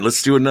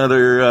Let's do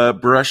another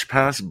Brush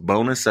Pass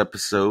bonus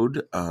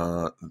episode.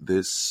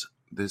 This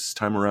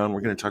time around, we're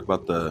going to talk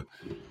about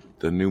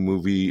the new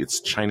movie. It's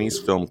Chinese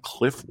film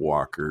Cliff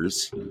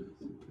Walkers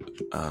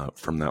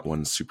from that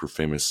one super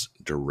famous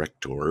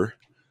director.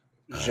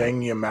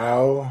 Zhang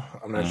Yimou.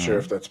 I'm not sure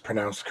if that's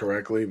pronounced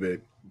correctly,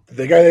 but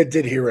the guy that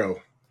did Hero.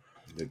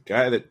 The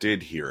guy that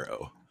did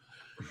Hero.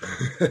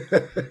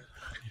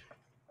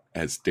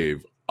 As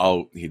Dave,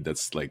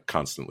 that's like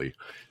constantly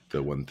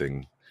the one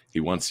thing he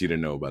wants you to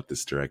know about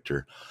this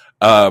director.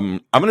 I'm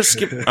gonna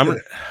skip.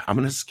 I'm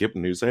gonna skip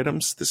news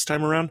items this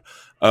time around.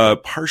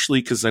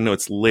 Partially because I know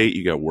it's late.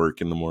 You got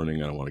work in the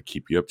morning. I don't want to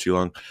keep you up too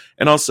long.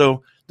 And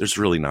also, there's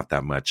really not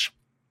that much.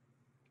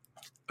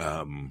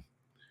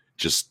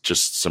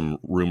 Just some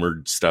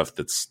rumored stuff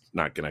that's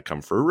not gonna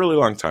come for a really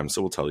long time.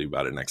 So we'll tell you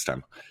about it next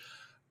time.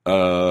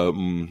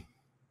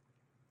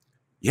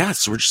 Yeah,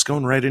 so we're just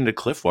going right into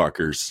Cliff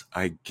Walkers,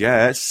 I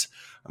guess.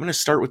 I'm going to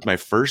start with my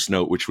first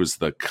note, which was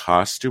the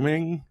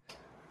costuming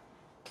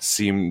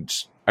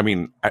seemed,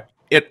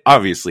 it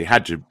obviously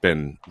had to have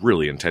been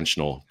really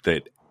intentional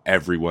that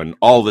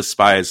all the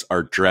spies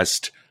are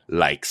dressed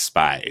like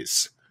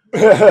spies.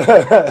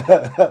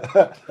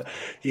 Yeah.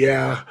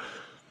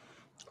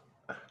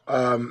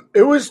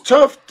 It was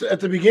tough at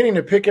the beginning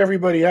to pick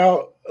everybody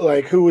out,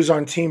 like who was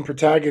on team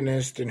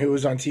protagonist and who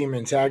was on team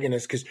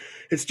antagonist, because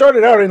it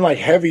started out in like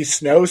heavy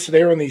snow, so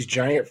they were in these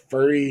giant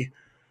furry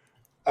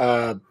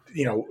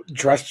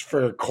dressed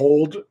for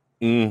cold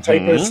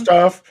type of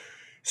stuff.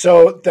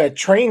 So that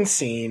train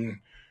scene,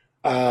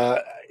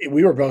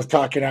 we were both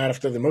talking out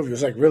after the movie. It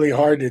was like really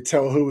hard to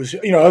tell who was,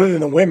 other than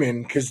the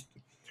women, because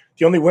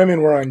the only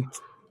women were on.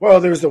 Well,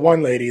 there was the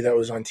one lady that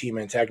was on team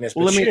antagonist,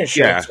 but she didn't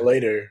show up until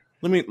later.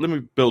 Let me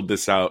build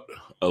this out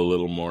a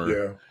little more.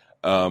 Yeah.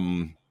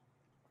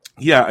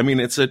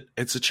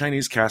 It's a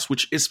Chinese cast,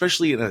 which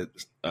especially in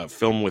a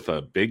film with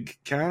a big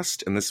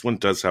cast, and this one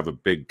does have a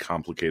big,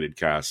 complicated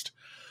cast.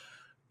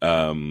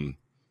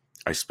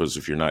 I suppose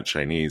if you're not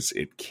Chinese,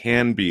 it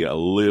can be a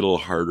little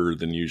harder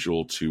than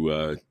usual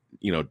to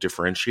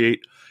differentiate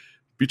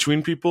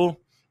between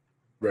people.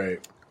 Right.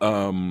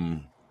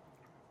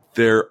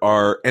 There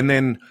are, and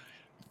then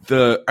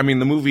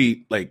the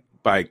movie, like,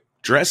 by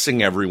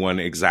dressing everyone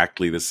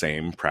exactly the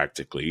same,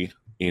 practically,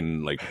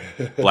 in like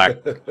black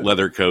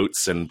leather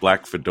coats and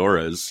black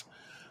fedoras,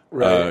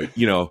 right.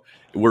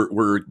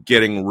 We're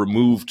getting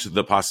removed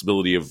the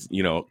possibility of,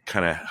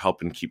 kind of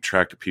helping keep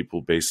track of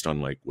people based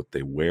on like what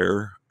they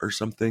wear or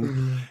something.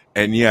 Mm-hmm.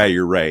 And yeah,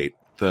 you're right.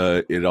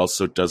 It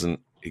also doesn't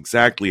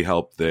exactly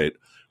help that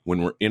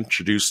when we're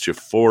introduced to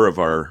four of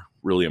our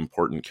really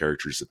important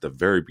characters at the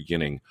very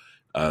beginning,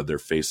 their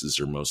faces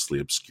are mostly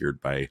obscured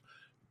by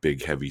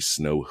big, heavy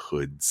snow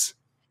hoods.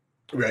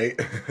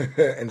 Right.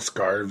 And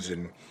scarves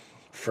and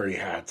furry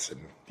hats.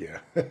 And yeah.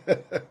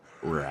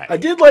 Right. I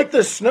did like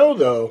the snow,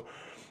 though.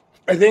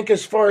 I think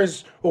as far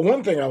as,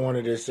 one thing I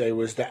wanted to say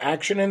was the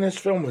action in this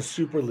film was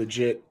super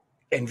legit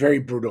and very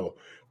brutal.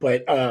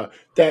 But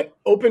that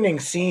opening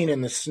scene in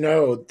the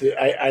snow,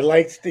 I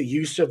liked the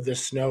use of the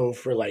snow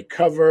for like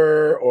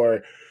cover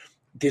or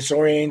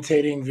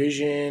disorientating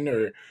vision,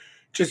 or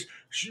just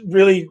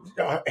really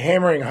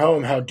hammering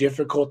home how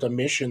difficult a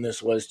mission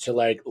this was to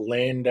like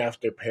land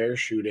after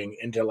parachuting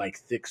into like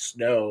thick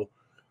snow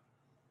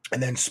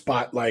and then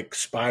spot like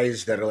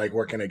spies that are like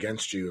working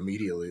against you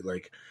immediately.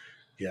 Like,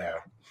 yeah.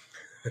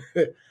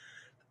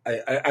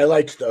 I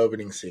liked the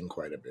opening scene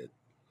quite a bit.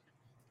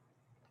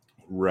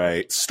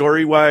 Right.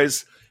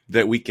 Story-wise,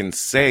 that we can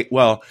say,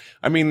 well,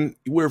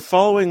 we're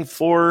following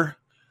four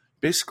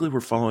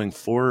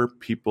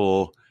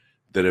people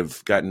that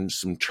have gotten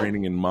some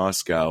training in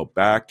Moscow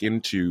back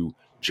into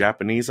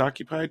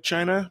Japanese-occupied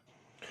China.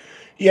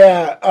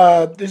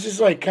 Yeah, this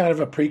is like kind of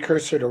a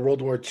precursor to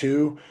World War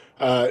II.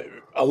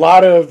 A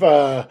lot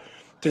of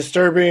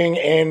disturbing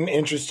and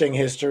interesting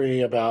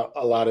history about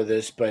a lot of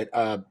this, but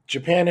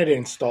Japan had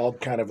installed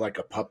kind of like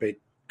a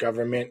puppet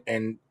government,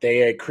 and they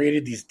had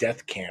created these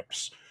death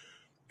camps.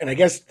 And I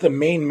guess the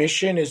main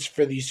mission is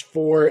for these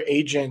four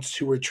agents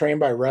who were trained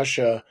by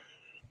Russia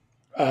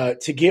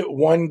to get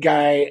one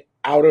guy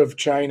out of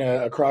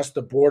China across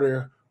the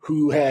border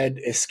who had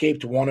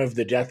escaped one of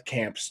the death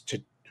camps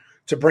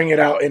to bring it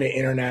out in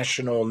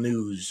international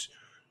news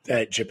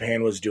that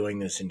Japan was doing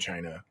this in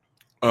China.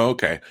 Oh,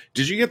 okay.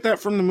 Did you get that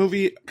from the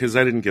movie? Because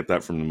I didn't get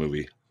that from the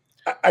movie.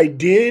 I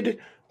did,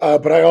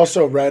 but I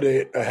also read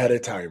it ahead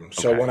of time.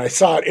 So when I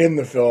saw it in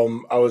the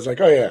film, I was like,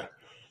 oh, yeah,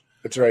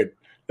 that's right.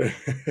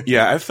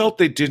 Yeah, I felt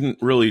they didn't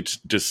really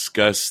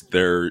discuss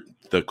the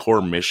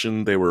core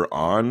mission they were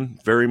on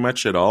very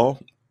much at all.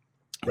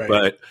 Right.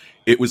 But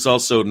it was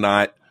also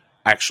not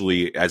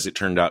actually, as it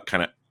turned out,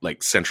 kind of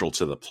like central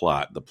to the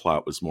plot. The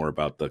plot was more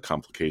about the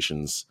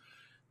complications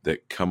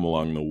that come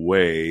along the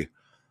way.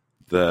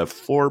 The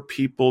four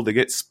people, they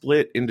get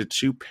split into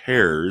two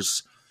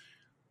pairs.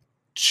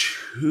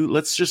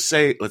 Let's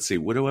see,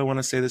 what do I want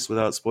to say this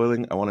without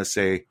spoiling? I want to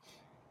say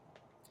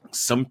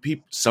some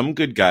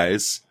good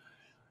guys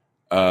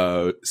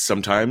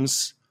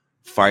sometimes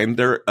find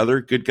their other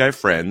good guy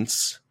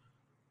friends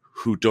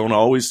who don't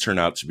always turn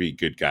out to be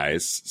good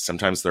guys.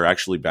 Sometimes they're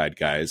actually bad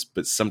guys,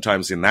 but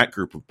sometimes in that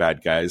group of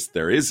bad guys,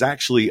 there is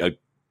actually a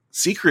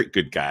secret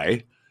good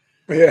guy.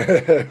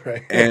 Yeah,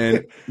 right.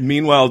 And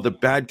meanwhile, the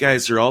bad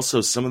guys are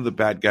also, some of the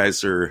bad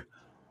guys are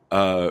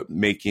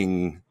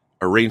making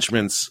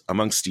arrangements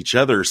amongst each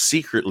other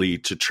secretly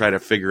to try to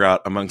figure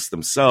out amongst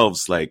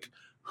themselves, like,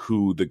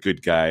 who the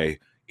good guy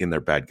in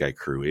their bad guy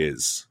crew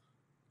is.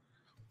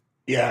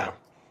 Yeah.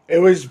 It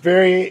was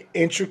very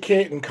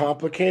intricate and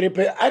complicated,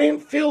 but I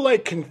didn't feel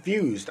like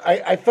confused.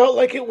 I felt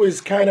like it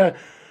was kind of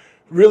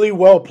really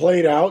well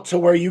played out to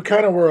where you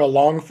kind of were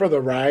along for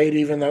the ride,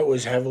 even though it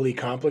was heavily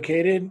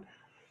complicated.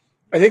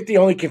 I think the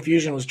only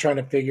confusion was trying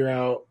to figure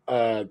out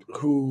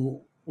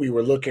who we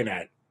were looking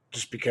at,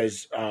 just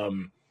because,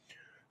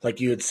 like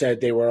you had said,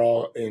 they were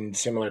all in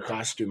similar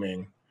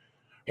costuming.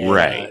 And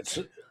Right.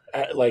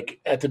 like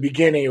at the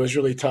beginning, it was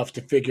really tough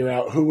to figure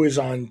out who was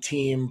on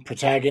team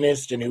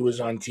protagonist and who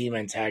was on team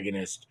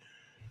antagonist.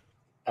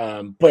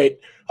 But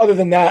other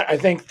than that, I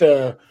think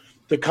the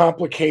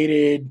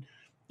complicated,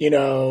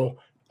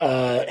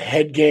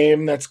 head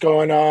game that's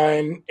going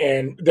on,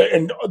 and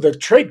the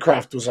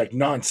tradecraft was like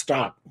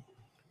nonstop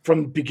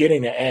from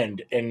beginning to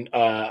end. And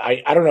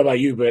I don't know about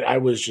you, but I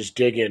was just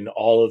digging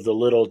all of the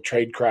little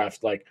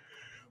tradecraft, like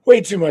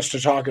way too much to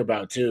talk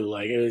about too.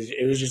 Like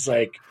it was just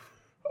like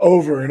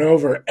over and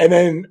over. And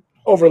then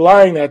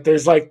overlying that,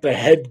 there's like the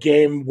head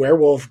game,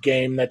 werewolf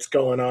game that's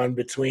going on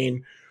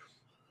between,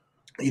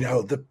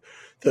 the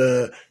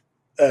the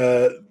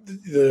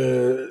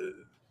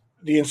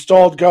the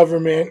installed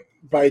government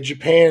by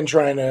Japan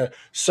trying to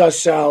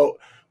suss out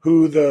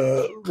who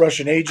the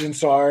Russian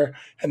agents are,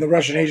 and the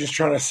Russian agents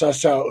trying to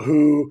suss out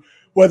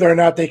whether or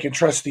not they can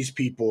trust these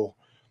people.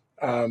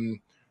 I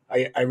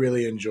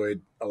really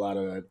enjoyed a lot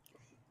of that.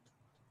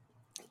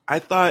 I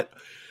thought,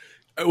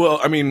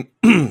 well, I mean,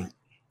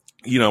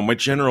 my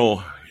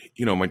general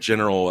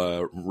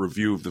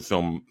review of the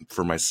film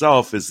for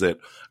myself is that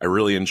I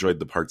really enjoyed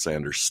the parts I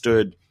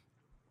understood.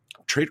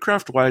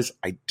 Tradecraft wise,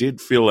 I did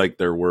feel like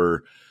there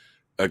were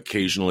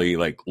occasionally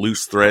like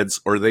loose threads,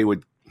 or I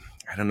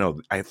don't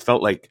know, I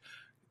felt like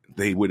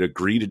they would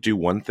agree to do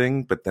one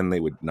thing, but then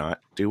they would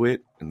not do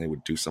it and they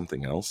would do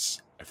something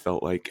else. I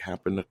felt like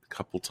happened a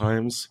couple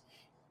times.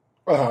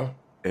 Uh-huh.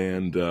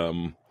 And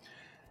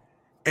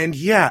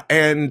yeah,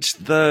 and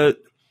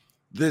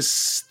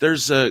there's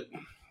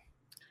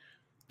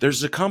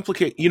a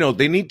complicated,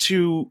 they need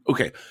to,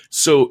 okay,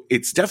 so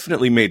it's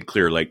definitely made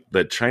clear, like,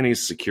 the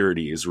Chinese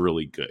security is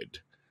really good,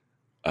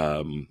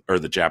 or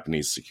the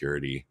Japanese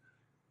security,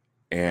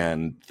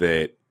 and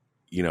that,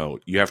 you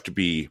have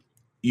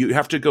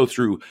to go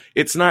through,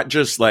 it's not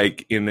just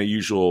like in a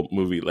usual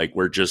movie, like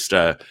where just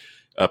a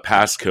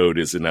passcode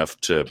is enough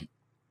to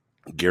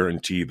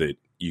guarantee that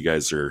you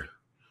guys are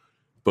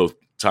both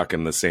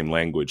talking the same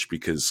language,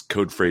 because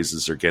code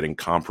phrases are getting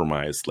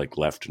compromised like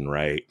left and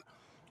right.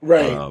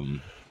 Right.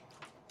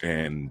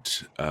 And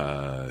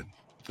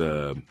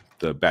the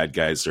bad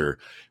guys are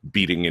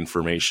beating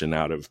information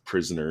out of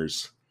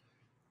prisoners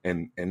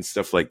and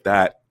stuff like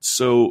that.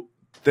 So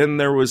then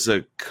there was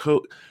a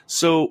code.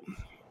 So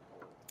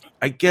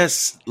I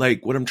guess,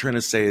 like, what I'm trying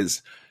to say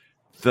is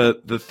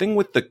the thing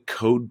with the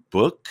code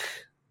book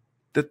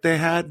that they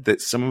had, that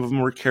some of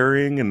them were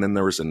carrying, and then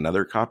there was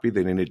another copy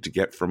they needed to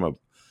get from a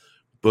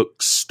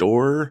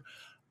bookstore.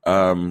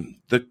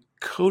 The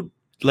code,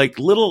 like,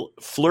 little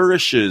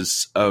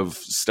flourishes of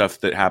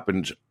stuff that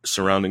happened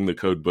surrounding the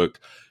code book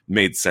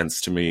made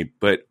sense to me,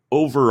 but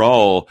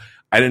overall,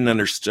 I didn't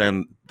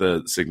understand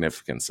the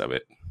significance of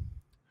it.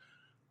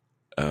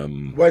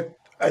 What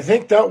I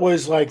think that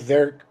was like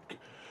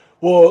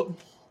well,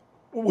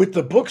 with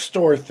the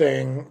bookstore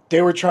thing,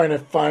 they were trying to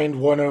find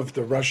one of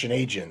the Russian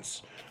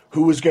agents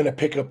who was going to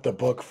pick up the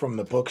book from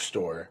the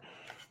bookstore.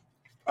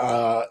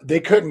 They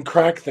couldn't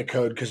crack the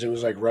code because it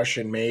was like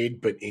Russian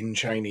made, but in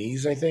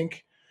Chinese, I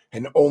think,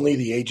 and only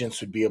the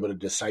agents would be able to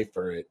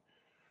decipher it.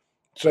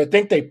 So I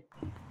think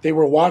they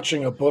were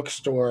watching a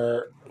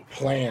bookstore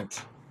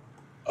plant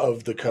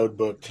of the code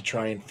book to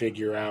try and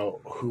figure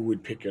out who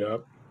would pick it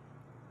up.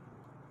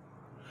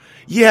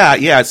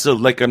 Yeah. So,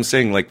 like I'm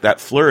saying, like,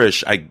 that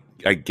flourish, I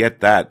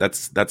get that.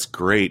 That's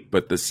great,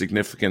 but the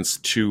significance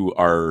to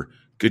our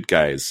good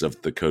guys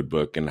of the code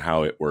book and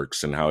how it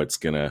works and how it's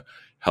gonna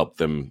help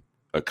them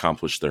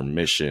accomplish their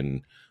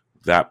mission,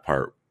 that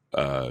part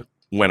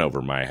went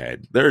over my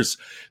head. There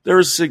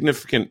were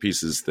significant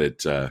pieces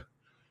that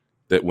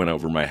went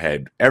over my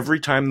head. Every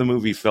time the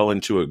movie fell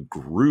into a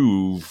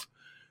groove,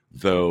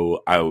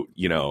 though,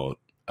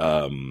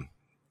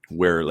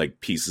 where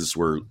like pieces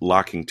were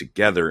locking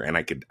together and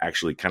I could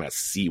actually kind of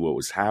see what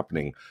was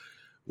happening,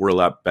 were a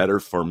lot better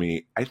for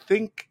me. I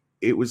think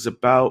it was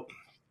about,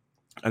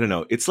 I don't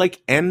know, it's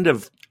like end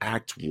of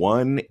Act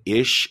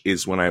 1-ish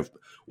is when I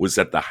was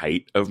at the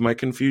height of my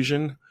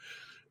confusion.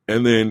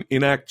 And then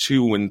in Act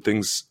 2, when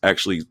things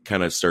actually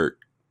kind of start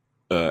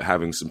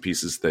having some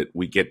pieces that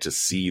we get to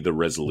see the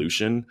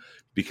resolution,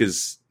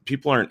 because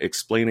people aren't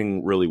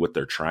explaining really what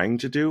they're trying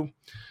to do.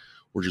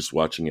 We're just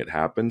watching it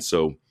happen.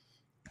 So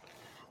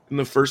in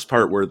the first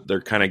part where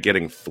they're kind of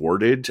getting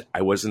thwarted,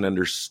 I wasn't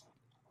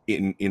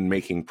in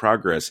making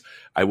progress.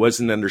 I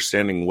wasn't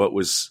understanding what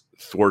was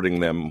thwarting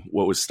them,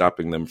 what was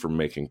stopping them from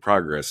making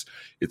progress.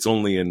 It's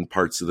only in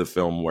parts of the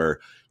film where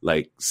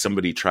like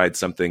somebody tried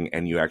something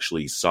and you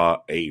actually saw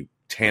a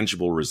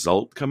tangible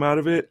result come out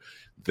of it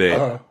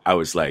that I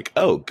was like,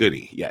 oh,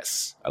 goody.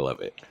 Yes, I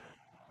love it.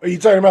 Are you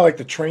talking about like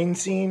the train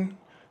scene?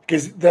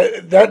 Because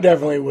that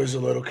definitely was a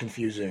little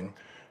confusing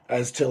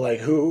as to like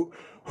who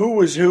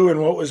was who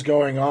and what was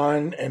going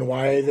on and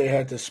why they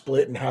had to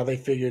split and how they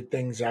figured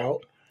things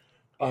out.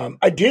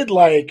 I did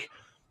like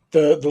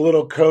the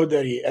little code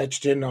that he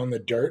etched in on the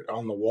dirt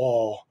on the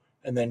wall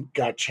and then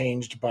got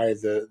changed by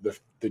the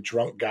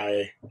drunk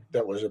guy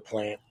that was a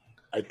plant.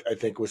 I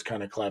think was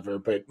kind of clever,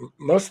 but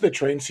most of the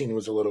train scene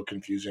was a little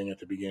confusing at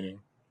the beginning.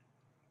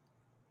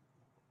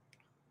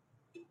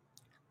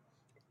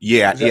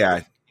 Yeah,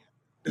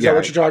 Is that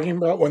what you're talking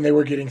about when they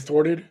were getting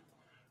thwarted?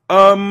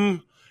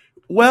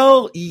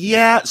 Well,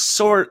 yeah,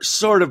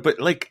 sort of, but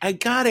like I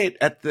got it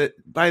at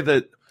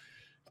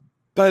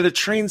by the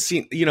train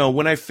scene, you know,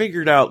 when I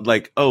figured out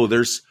like, oh,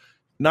 there's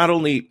not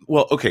only,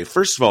 well, okay,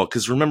 first of all,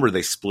 because remember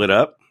they split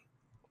up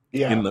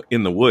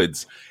in the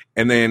woods,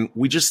 and then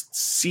we just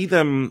see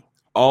them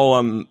all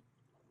on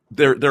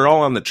they're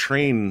all on the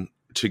train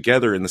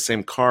together in the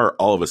same car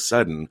all of a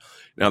sudden.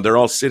 Now they're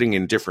all sitting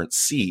in different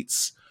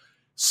seats.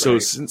 So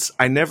since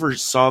I never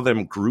saw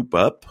them group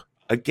up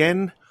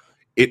again,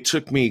 it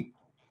took me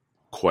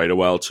quite a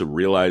while to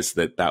realize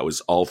that that was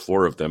all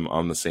four of them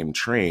on the same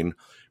train.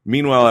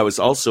 Meanwhile, I was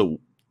also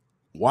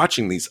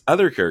watching these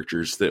other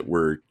characters that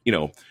were, you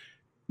know,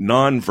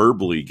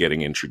 non-verbally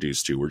getting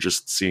introduced to. We're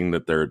just seeing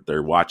that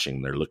they're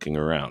watching, they're looking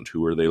around.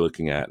 Who are they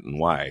looking at and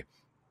why?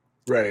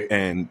 Right.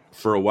 And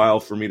for a while,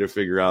 for me to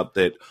figure out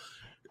that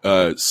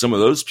some of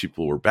those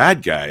people were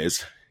bad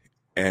guys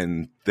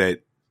and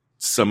that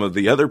some of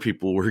the other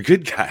people were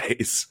good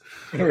guys.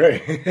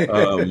 Right.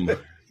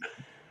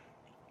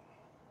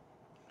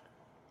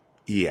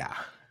 Yeah.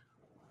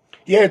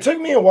 Yeah, it took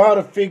me a while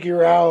to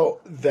figure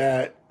out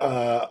that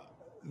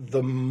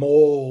the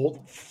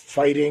mole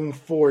fighting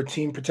for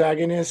team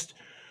protagonist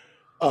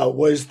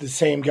was the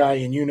same guy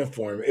in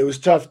uniform. It was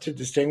tough to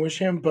distinguish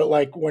him, but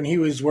like when he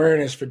was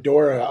wearing his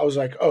fedora, I was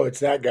like, "Oh,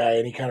 it's that guy,"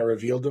 and he kind of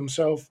revealed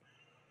himself.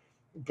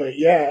 But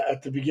yeah,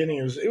 at the beginning,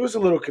 it was a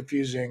little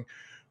confusing,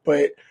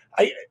 but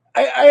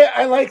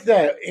I like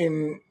that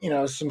in, you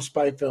know, some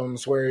spy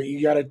films where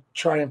you got to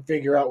try and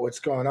figure out what's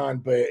going on,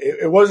 but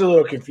it was a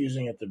little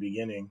confusing at the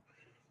beginning.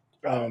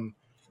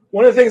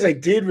 One of the things I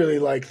did really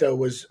like though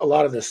was a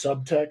lot of the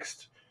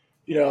subtext,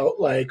 you know,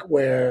 like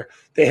where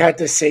they had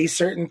to say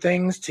certain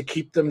things to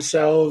keep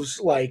themselves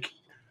like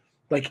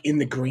in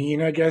the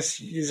green, I guess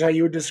is how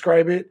you would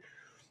describe it.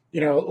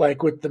 You know,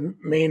 like with the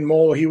main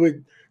mole, he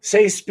would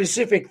say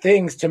specific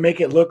things to make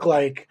it look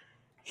like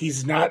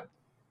he's not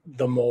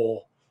the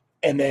mole,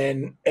 and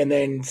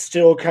then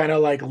still kind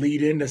of like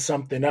lead into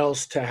something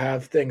else to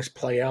have things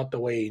play out the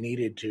way he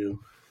needed to.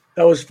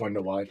 That was fun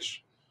to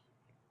watch.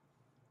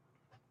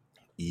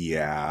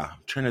 Yeah, I'm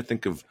trying to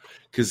think of,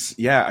 because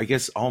yeah, I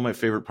guess all my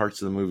favorite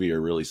parts of the movie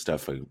are really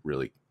stuff I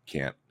really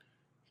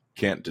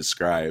can't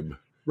describe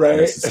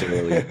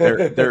necessarily.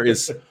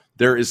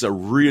 There is a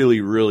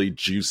really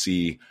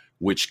juicy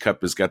which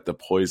cup has got the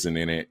poison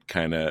in it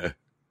kind of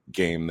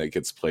game that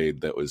gets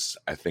played. That was,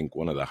 I think,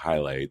 one of the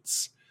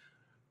highlights.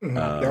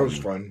 That was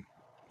fun.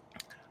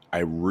 I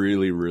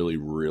really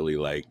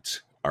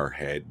liked our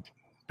head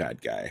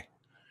bad guy.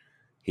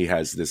 He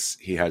has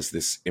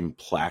this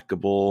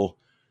implacable.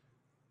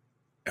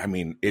 I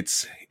mean,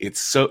 it's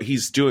so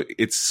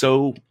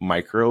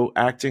micro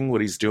acting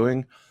what he's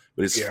doing,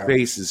 but his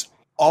face is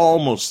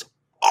almost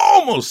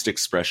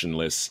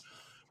expressionless.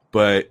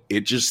 But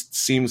it just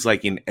seems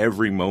like in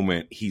every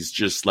moment he's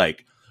just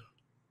like,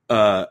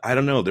 I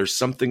don't know. There's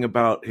something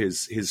about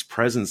his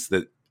presence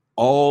that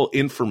all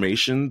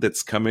information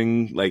that's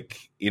coming like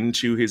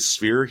into his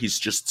sphere, he's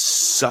just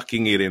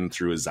sucking it in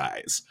through his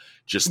eyes.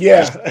 Just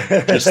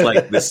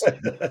like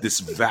this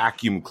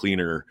vacuum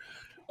cleaner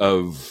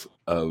of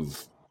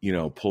you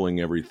know,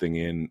 pulling everything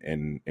in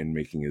and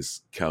making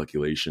his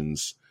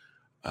calculations.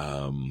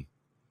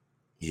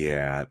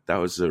 Yeah, that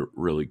was a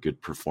really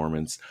good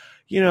performance.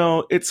 You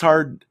know, it's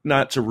hard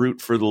not to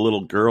root for the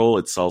little girl.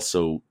 It's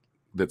also,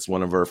 that's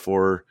one of our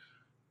four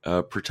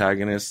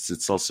protagonists.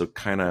 It's also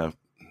kind of,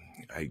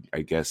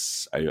 I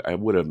guess I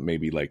would have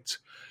maybe liked,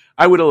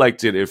 I would have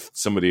liked it if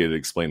somebody had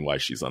explained why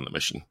she's on the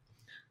mission.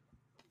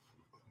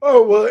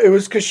 Oh, well, it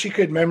was because she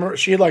had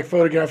like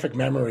photographic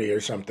memory or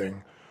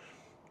something.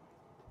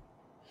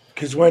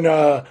 Because when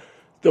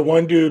the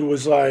one dude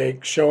was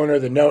like showing her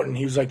the note and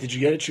he was like, "Did you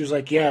get it?" She was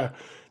like, "Yeah,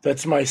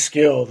 that's my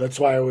skill. That's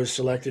why I was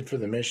selected for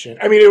the mission."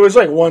 I mean, it was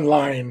like one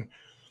line,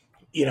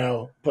 you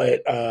know,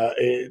 but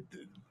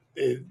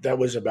that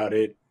was about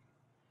it.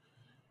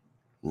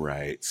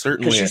 Right.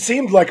 Certainly. Because she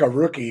seemed like a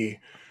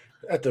rookie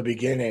at the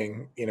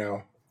beginning, you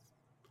know,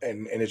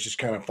 and it's just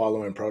kind of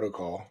following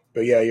protocol.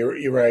 But yeah,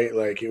 you're right.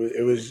 Like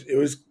it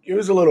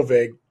was a little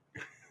vague.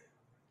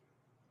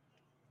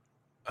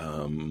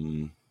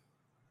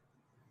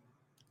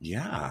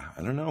 Yeah,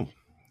 I don't know.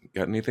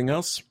 Got anything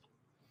else?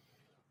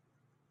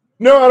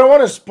 No, I don't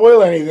want to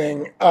spoil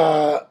anything.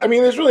 I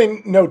mean, there's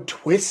really no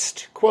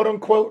twist, quote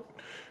unquote.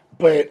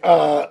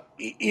 But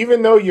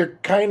even though you're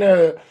kind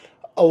of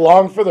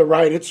along for the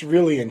ride, it's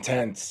really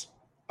intense.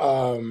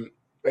 And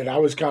I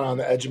was kind of on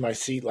the edge of my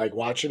seat, like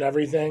watching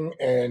everything.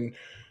 And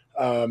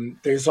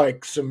there's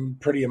like some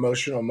pretty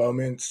emotional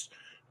moments.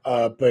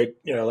 But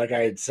you know, like I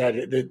had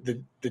said,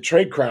 the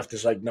tradecraft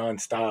is like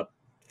nonstop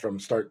from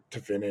start to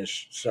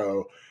finish.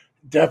 So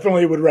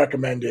definitely would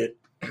recommend it.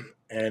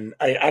 And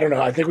I don't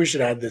know. I think we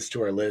should add this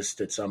to our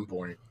list at some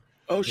point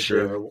Oh, if we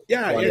sure. ever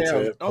Yeah, wanted yeah.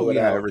 to Oh, pull it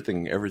yeah. out.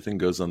 Everything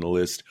goes on the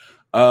list.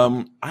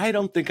 I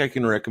don't think I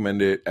can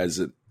recommend it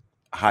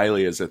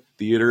highly as a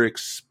theater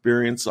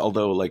experience,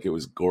 although like it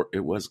was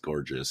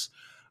gorgeous.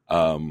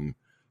 Um,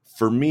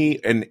 for me,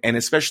 and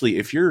especially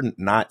if you're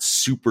not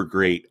super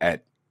great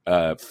at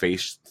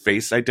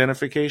face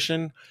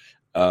identification,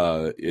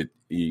 it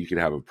you could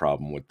have a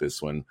problem with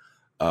this one.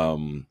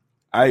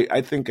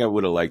 I think I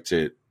would have liked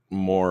it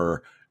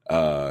more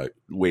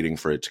waiting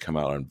for it to come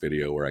out on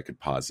video where I could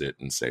pause it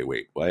and say,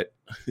 wait, what?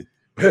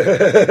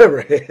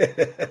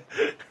 Right.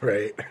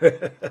 Right.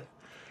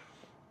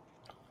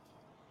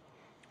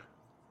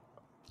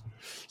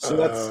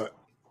 So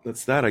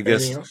that's that, I Anything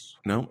guess. else?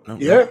 No.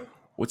 Yeah.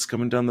 What's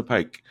coming down the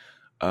pike?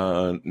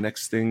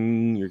 Next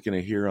thing you're going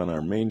to hear on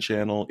our main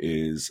channel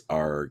is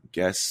our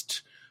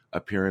guest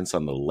appearance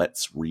on the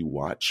Let's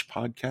Rewatch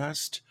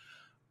podcast,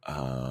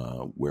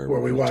 where Where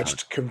we're we going to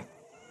watched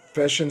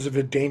Confessions of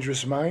a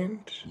Dangerous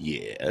Mind.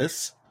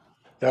 Yes,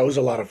 That was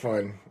a lot of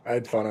fun. I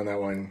had fun on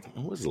that one.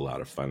 it was a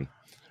lot of fun.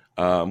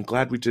 I'm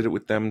glad we did it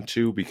with them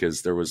too,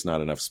 because there was not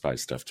enough spy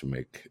stuff to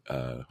make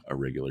a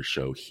regular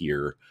show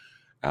here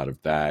out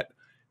of that.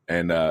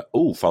 And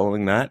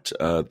following that,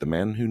 the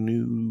man who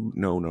knew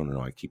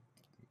no, I keep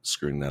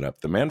screwing that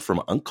up. The Man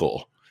from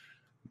Uncle,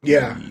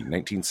 Yeah. the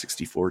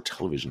 1964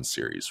 television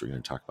series. We're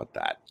going to talk about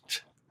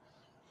that.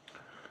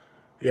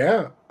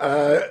 Yeah.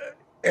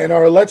 And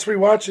our Let's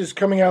Rewatch is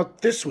coming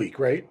out this week,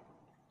 right?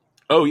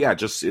 Oh yeah,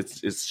 it's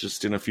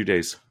just in a few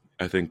days.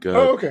 I think.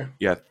 Oh, okay.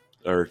 Yeah,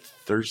 or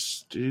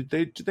Thursday.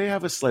 They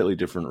have a slightly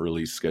different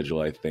release schedule,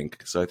 I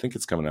think. So I think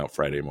it's coming out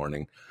Friday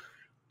morning.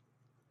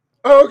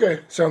 Oh,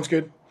 okay. Sounds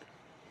good.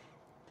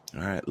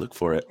 All right, look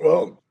for it.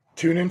 Well,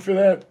 tune in for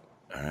that.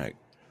 All right,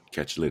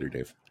 catch you later,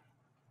 Dave.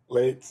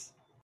 Late.